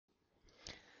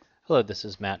Hello, this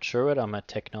is Matt Sherwood. I'm a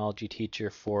technology teacher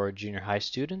for junior high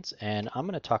students, and I'm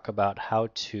going to talk about how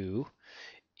to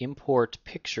import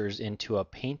pictures into a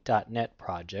Paint.net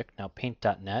project. Now,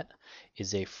 Paint.net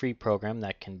is a free program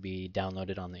that can be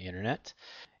downloaded on the internet.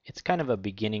 It's kind of a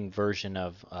beginning version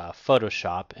of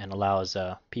Photoshop and allows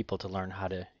people to learn how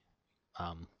to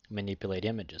manipulate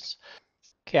images.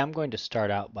 Okay, I'm going to start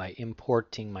out by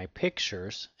importing my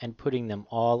pictures and putting them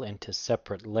all into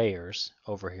separate layers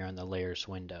over here in the Layers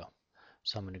window.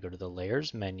 So I'm going to go to the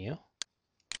Layers menu,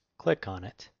 click on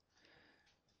it,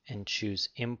 and choose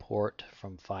Import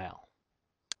from File.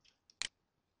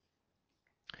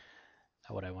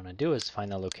 Now what I want to do is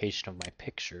find the location of my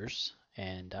pictures,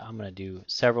 and I'm going to do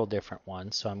several different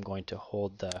ones. So I'm going to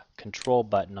hold the Control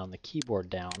button on the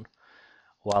keyboard down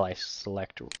while I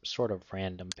select sort of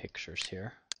random pictures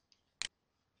here.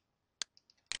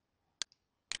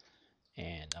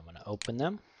 And I'm going to open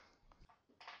them.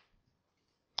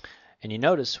 And you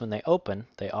notice when they open,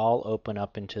 they all open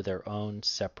up into their own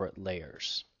separate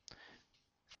layers.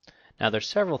 Now there's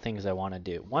several things I want to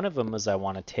do. One of them is I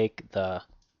want to take the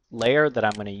layer that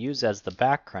I'm going to use as the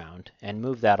background and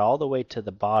move that all the way to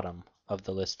the bottom of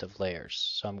the list of layers.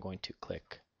 So I'm going to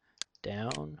click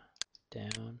down,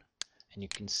 down, and you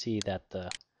can see that the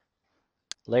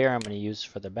layer I'm going to use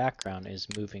for the background is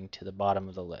moving to the bottom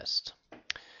of the list.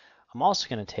 I'm also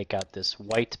going to take out this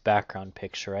white background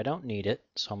picture. I don't need it,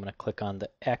 so I'm going to click on the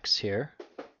X here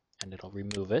and it'll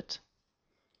remove it.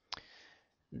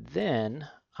 Then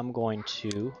I'm going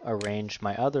to arrange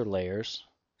my other layers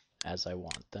as I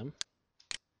want them.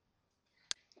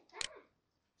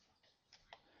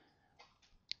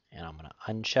 And I'm going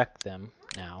to uncheck them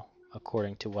now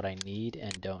according to what I need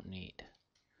and don't need.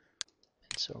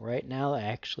 And so right now,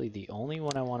 actually the only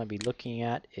one I want to be looking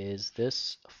at is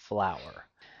this flower.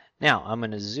 Now I'm going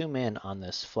to zoom in on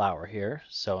this flower here.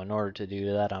 So in order to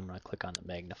do that, I'm going to click on the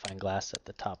magnifying glass at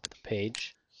the top of the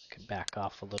page. I can back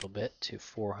off a little bit to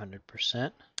 400%.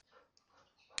 And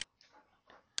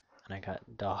I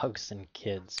got dogs and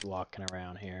kids walking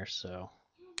around here, so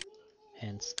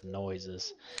hence the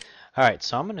noises. Alright,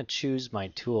 so I'm going to choose my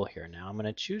tool here now. I'm going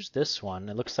to choose this one.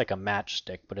 It looks like a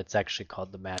matchstick, but it's actually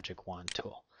called the Magic Wand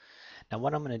tool. Now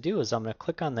what I'm going to do is I'm going to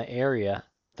click on the area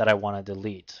that I want to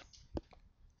delete.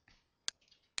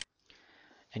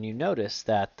 And you notice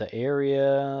that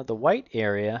the white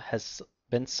area has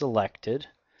been selected,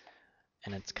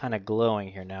 and it's kind of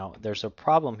glowing here. Now there's a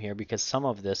problem here because some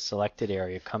of this selected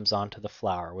area comes onto the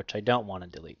flower, which I don't want to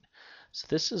delete. So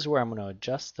this is where I'm going to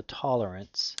adjust the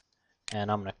tolerance, and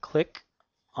I'm going to click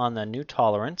on the new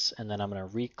tolerance, and then I'm going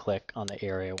to re-click on the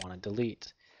area I want to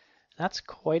delete. That's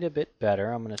quite a bit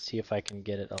better. I'm going to see if I can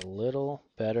get it a little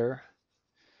better.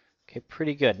 Okay,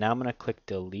 pretty good. Now I'm going to click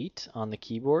delete on the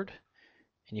keyboard,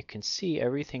 and you can see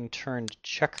everything turned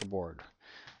checkerboard.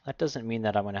 That doesn't mean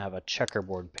that I'm going to have a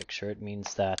checkerboard picture. It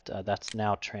means that that's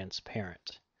now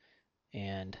transparent.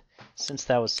 And since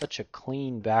that was such a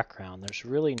clean background, there's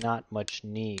really not much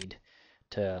need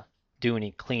to do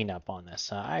any cleanup on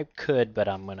this. I could, but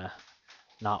I'm going to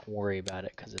not worry about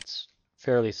it because it's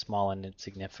fairly small and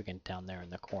insignificant down there in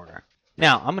the corner.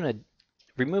 Now I'm going to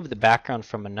remove the background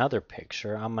from another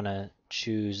picture. I'm going to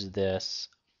choose this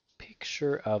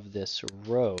picture of this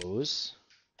rose,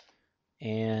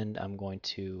 and I'm going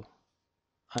to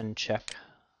uncheck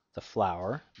the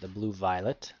flower, the blue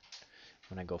violet.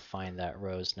 I'm going to go find that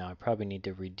rose now. I probably need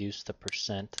to reduce the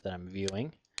percent that I'm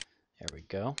viewing. There we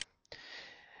go.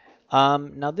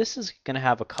 Now this is going to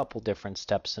have a couple different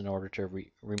steps in order to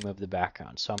remove the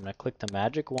background. So I'm going to click the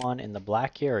magic wand in the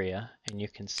black area, and you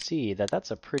can see that that's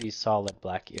a pretty solid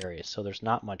black area, so there's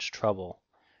not much trouble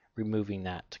removing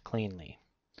that cleanly.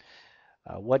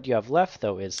 What you have left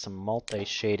though is some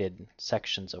multi-shaded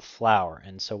sections of flower,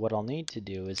 and so what I'll need to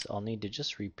do is I'll need to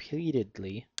just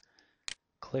repeatedly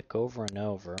click over and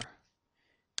over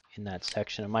in that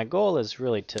section. And my goal is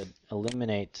really to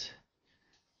eliminate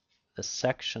the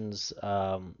sections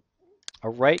are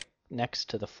right next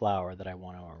to the flower that I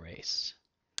want to erase.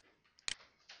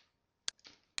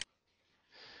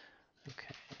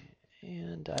 Okay,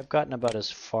 and I've gotten about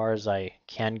as far as I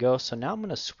can go, so now I'm going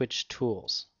to switch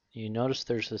tools. You notice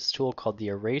there's this tool called the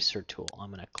eraser tool. I'm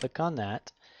going to click on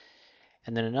that,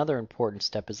 and then another important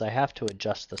step is I have to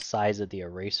adjust the size of the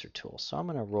eraser tool. So I'm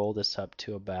going to roll this up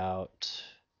to about,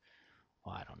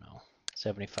 well, I don't know,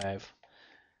 75.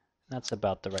 That's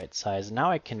about the right size.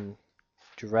 Now I can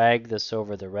drag this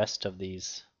over the rest of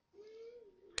these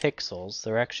pixels.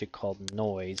 They're actually called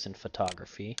noise in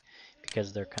photography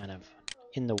because they're kind of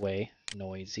in the way,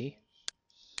 noisy.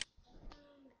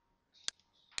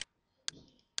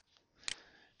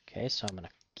 Okay, so I'm going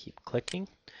to keep clicking.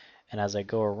 And as I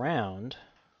go around,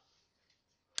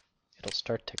 it'll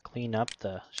start to clean up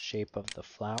the shape of the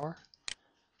flower,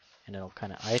 and it'll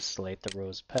kind of isolate the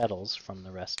rose petals from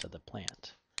the rest of the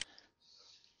plant.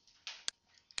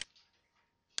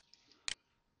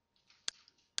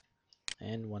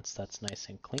 And once that's nice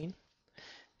and clean,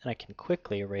 then I can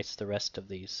quickly erase the rest of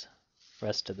this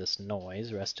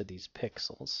noise, rest of these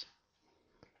pixels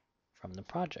from the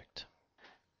project.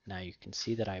 Now you can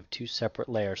see that I have two separate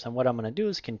layers, and what I'm going to do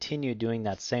is continue doing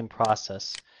that same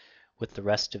process with the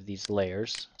rest of these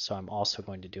layers. So I'm also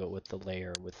going to do it with the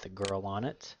layer with the girl on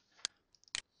it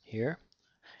here,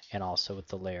 and also with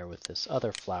the layer with this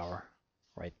other flower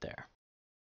right there.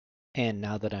 And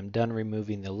now that I'm done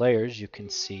removing the layers, you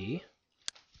can see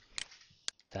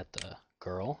that the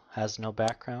girl has no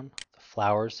background, the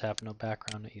flowers have no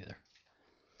background either.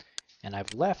 And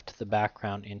I've left the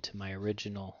background into my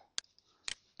original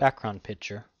background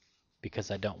picture because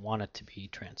I don't want it to be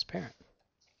transparent.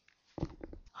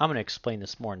 I'm going to explain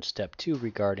this more in step 2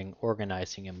 regarding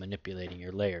organizing and manipulating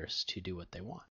your layers to do what they want.